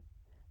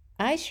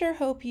I sure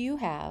hope you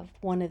have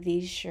one of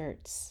these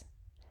shirts.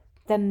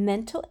 The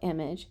mental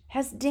image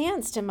has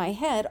danced in my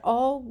head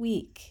all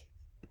week.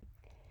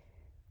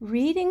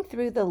 Reading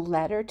through the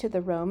letter to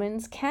the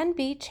Romans can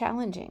be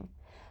challenging.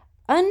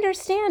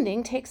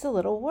 Understanding takes a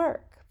little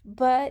work,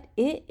 but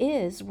it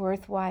is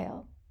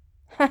worthwhile.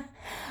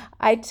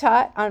 I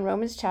taught on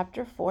Romans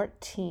chapter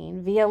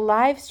 14 via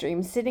live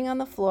stream sitting on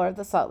the floor of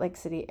the Salt Lake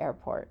City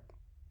airport.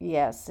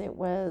 Yes, it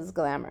was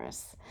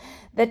glamorous.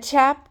 The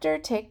chapter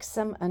takes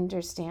some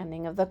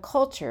understanding of the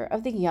culture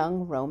of the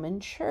young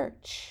Roman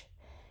church,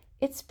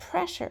 its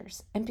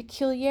pressures and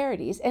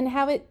peculiarities, and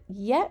how it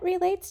yet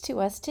relates to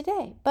us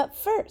today. But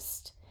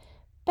first,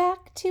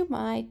 back to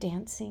my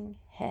dancing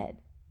head.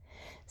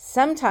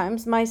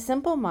 Sometimes my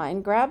simple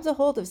mind grabs a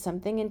hold of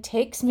something and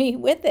takes me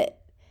with it,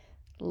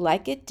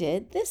 like it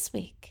did this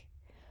week.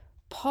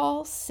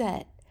 Paul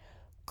said,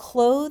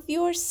 "Clothe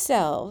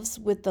yourselves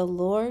with the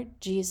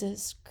Lord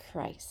Jesus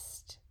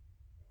Christ."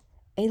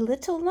 A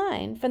little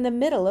line from the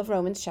middle of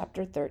Romans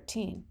chapter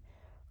 13.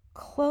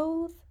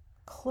 Clothe,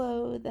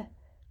 clothe,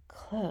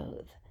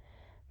 clothe.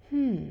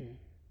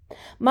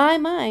 My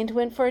mind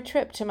went for a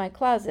trip to my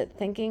closet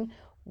thinking,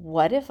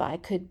 what if I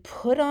could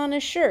put on a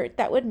shirt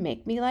that would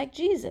make me like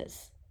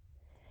Jesus?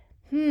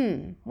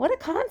 What a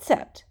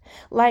concept.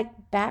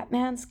 Like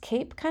Batman's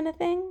cape kind of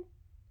thing?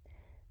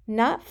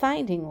 Not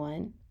finding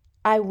one,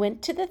 I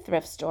went to the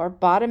thrift store,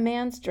 bought a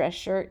man's dress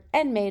shirt,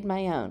 and made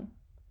my own.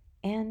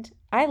 And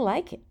I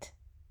like it.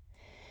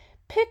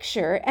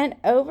 Picture an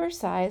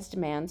oversized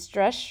man's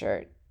dress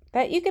shirt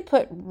that you could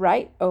put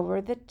right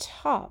over the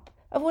top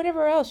of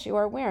whatever else you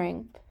are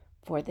wearing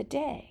for the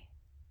day.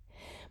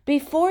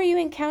 Before you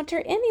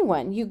encounter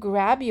anyone, you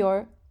grab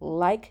your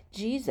 "like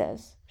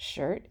Jesus"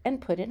 shirt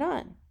and put it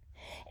on.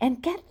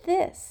 And get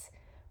this,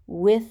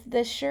 with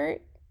the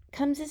shirt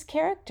comes his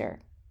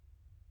character.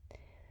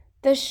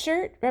 The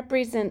shirt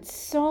represents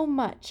so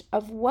much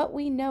of what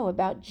we know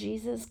about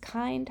Jesus'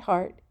 kind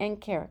heart and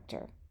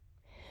character.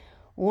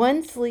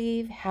 One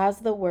sleeve has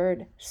the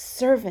word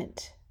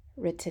servant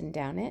written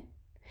down it.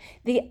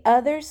 The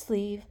other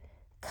sleeve,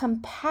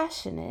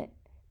 compassionate,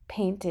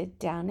 painted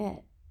down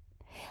it.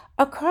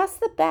 Across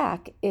the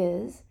back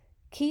is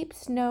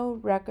keeps no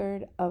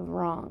record of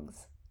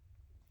wrongs.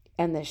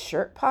 And the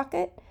shirt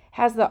pocket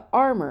has the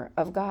armor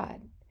of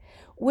God,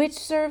 which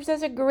serves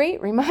as a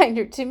great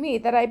reminder to me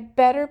that I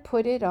better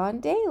put it on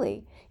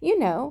daily. You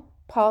know,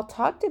 Paul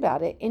talked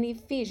about it in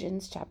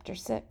Ephesians chapter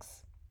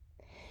 6.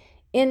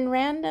 In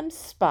random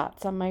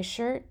spots on my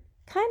shirt,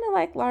 kind of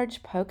like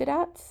large polka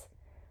dots,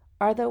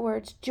 are the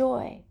words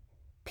joy,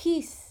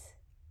 peace,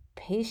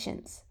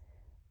 patience,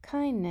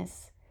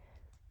 kindness,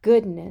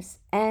 goodness,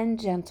 and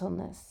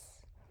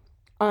gentleness.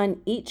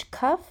 On each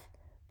cuff,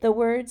 the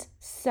words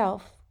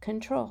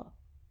self-control.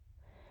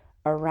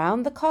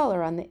 Around the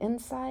collar on the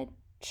inside,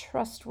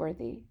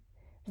 trustworthy.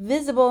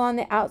 Visible on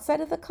the outside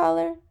of the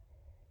collar,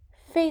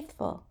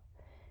 faithful.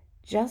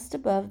 Just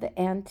above the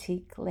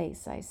antique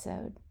lace I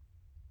sewed.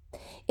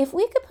 If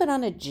we could put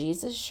on a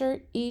Jesus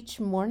shirt each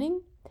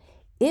morning,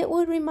 it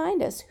would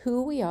remind us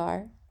who we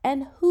are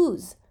and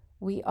whose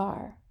we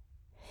are.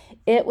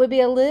 It would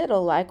be a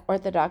little like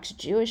Orthodox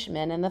Jewish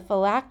men and the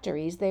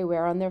phylacteries they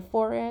wear on their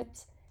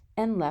foreheads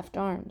and left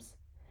arms,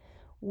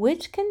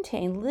 which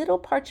contain little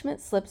parchment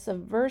slips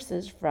of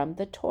verses from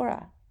the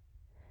Torah,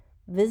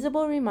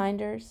 visible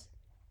reminders,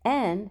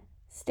 and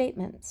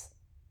statements.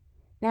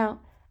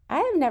 Now, I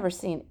have never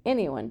seen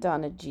anyone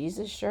don a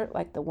Jesus shirt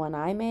like the one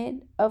I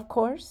made, of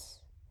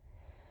course,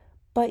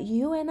 but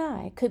you and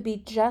I could be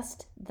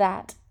just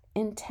that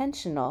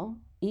intentional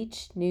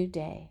each new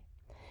day,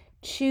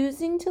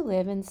 choosing to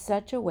live in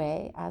such a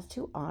way as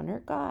to honor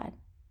God.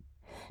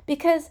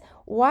 Because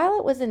while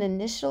it was an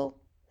initial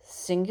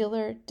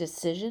singular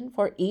decision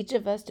for each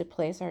of us to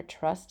place our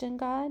trust in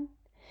God,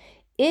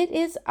 it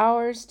is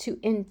ours to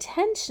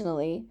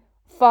intentionally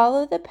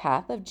follow the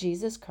path of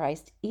Jesus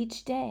Christ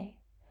each day,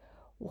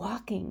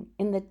 walking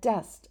in the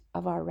dust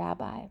of our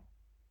Rabbi.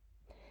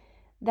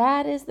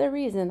 That is the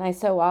reason I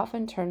so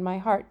often turn my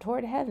heart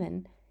toward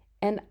heaven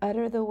and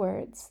utter the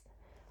words,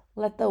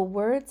 "Let the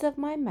words of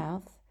my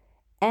mouth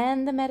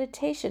and the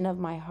meditation of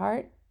my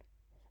heart,"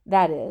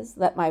 that is,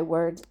 let my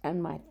words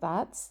and my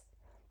thoughts,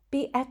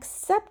 "be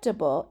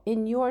acceptable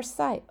in your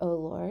sight, O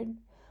Lord,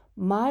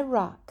 my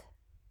rock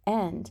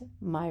and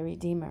my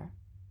redeemer."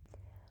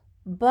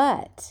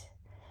 But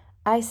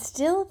I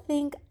still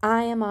think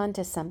I am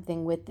onto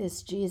something with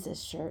this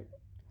Jesus shirt.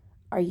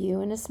 Are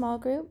you in a small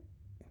group?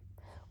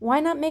 Why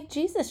not make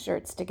Jesus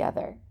shirts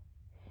together?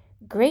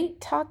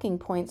 Great talking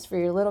points for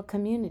your little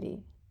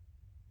community.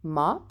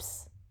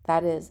 MOPS,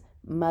 that is,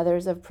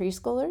 mothers of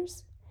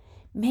preschoolers,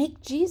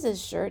 make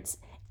Jesus shirts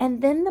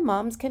and then the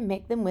moms can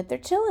make them with their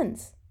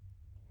chillins.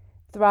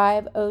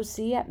 Thrive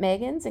OC at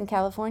Megan's in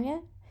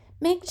California,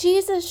 make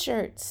Jesus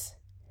shirts.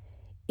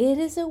 It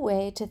is a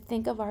way to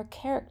think of our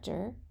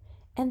character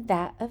and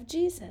that of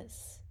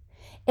Jesus.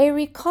 A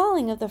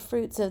recalling of the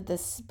fruits of the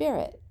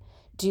Spirit.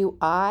 Do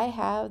I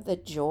have the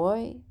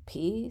joy,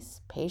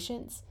 peace,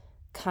 patience,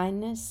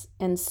 kindness,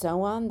 and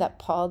so on that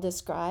Paul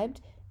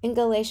described in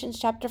Galatians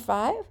chapter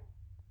 5?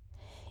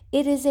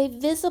 It is a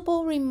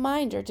visible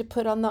reminder to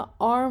put on the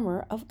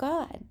armor of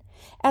God,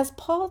 as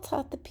Paul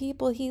taught the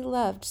people he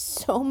loved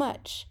so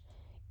much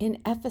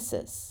in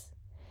Ephesus,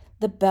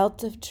 the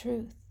belt of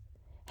truth,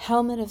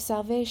 helmet of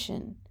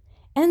salvation,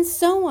 and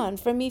so on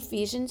from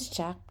Ephesians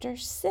chapter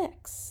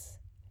 6.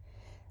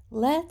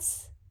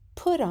 Let's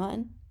put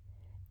on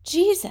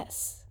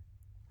Jesus.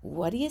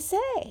 What do you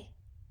say?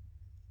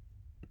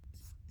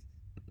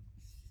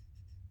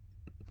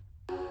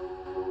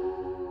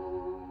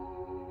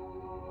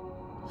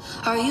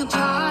 Are you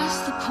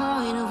past the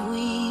point of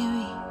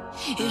weary?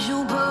 Is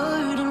your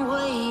burden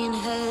weighing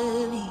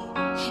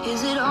heavy?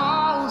 Is it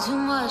all too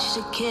much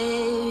to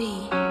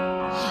carry?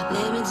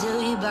 Let me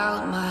tell you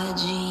about my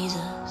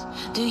Jesus.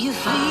 Do you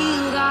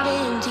feel that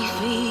empty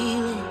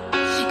feeling?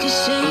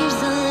 'Cause shame's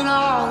done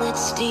all it's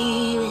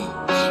stealing,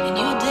 and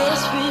you're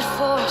desperate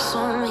for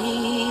some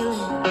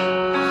healing.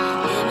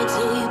 Let me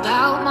tell you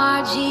about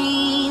my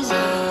Jesus.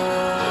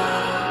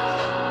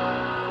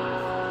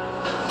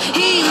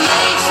 He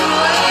makes a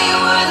way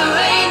where there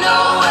ain't no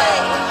way,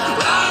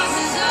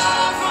 rises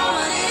up from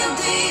an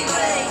empty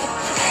grave.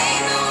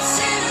 Ain't no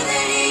sinner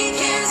that he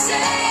can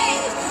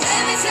save.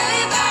 Let me tell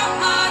you about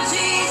my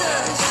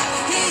Jesus.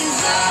 His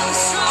love is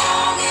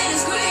strong and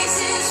his grace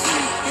is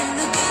free. And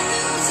the good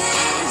news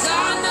is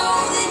I know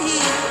that he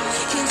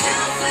can do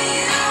for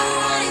you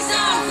what he's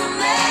done for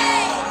me.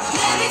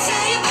 Let me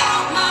tell you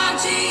about my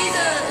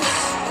Jesus,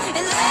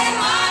 and let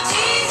my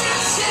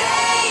Jesus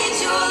change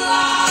your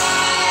life.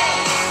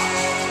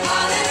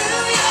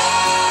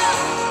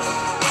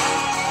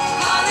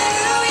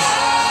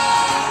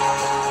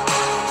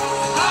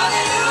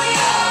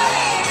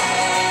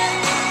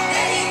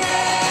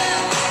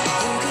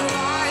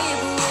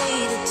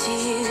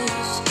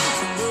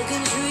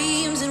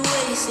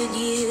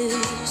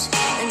 Years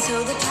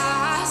until the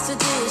past to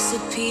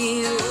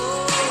disappear.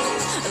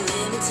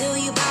 Let me tell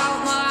you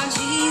about my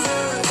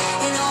Jesus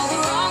and all the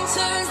wrong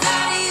turns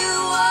that you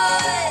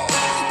would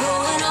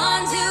going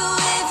on to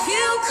if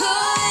you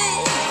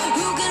could.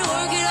 Who can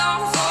work it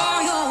out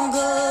for your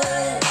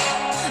good?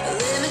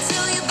 Let me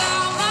tell you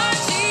about my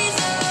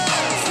Jesus.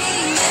 He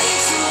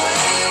makes a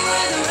way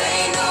where there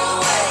ain't no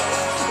way,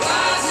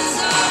 rises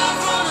up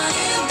from an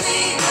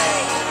empty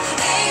grave.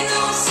 Ain't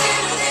no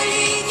sinner that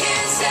he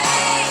can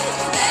save.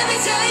 Let me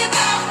tell you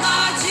about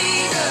my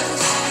Jesus.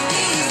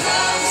 His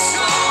love is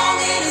strong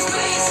and his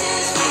grace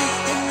is free.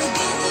 And the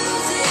good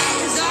news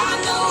is I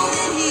know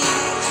that he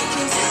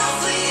can do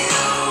for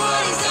you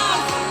what he's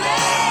done for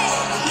me.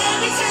 Let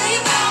me tell you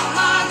about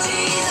my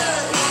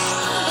Jesus.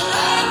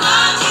 Let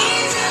my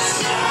Jesus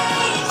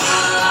change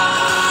your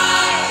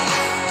life.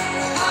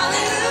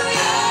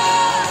 Hallelujah.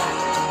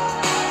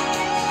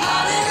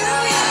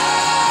 Hallelujah.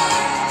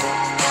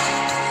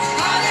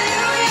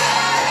 Hallelujah.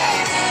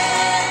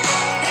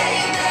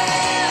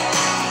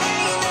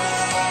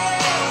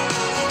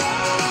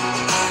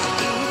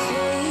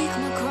 Take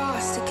my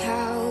cross to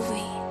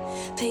Calvary,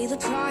 pay the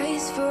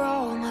price for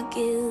all my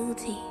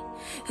guilty.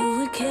 Who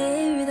would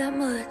care that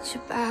much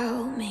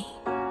about me?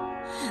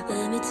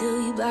 Let me tell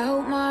you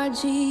about my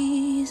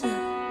Jesus.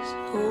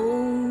 Oh,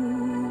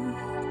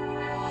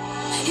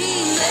 he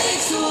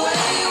makes a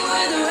way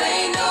where there ain't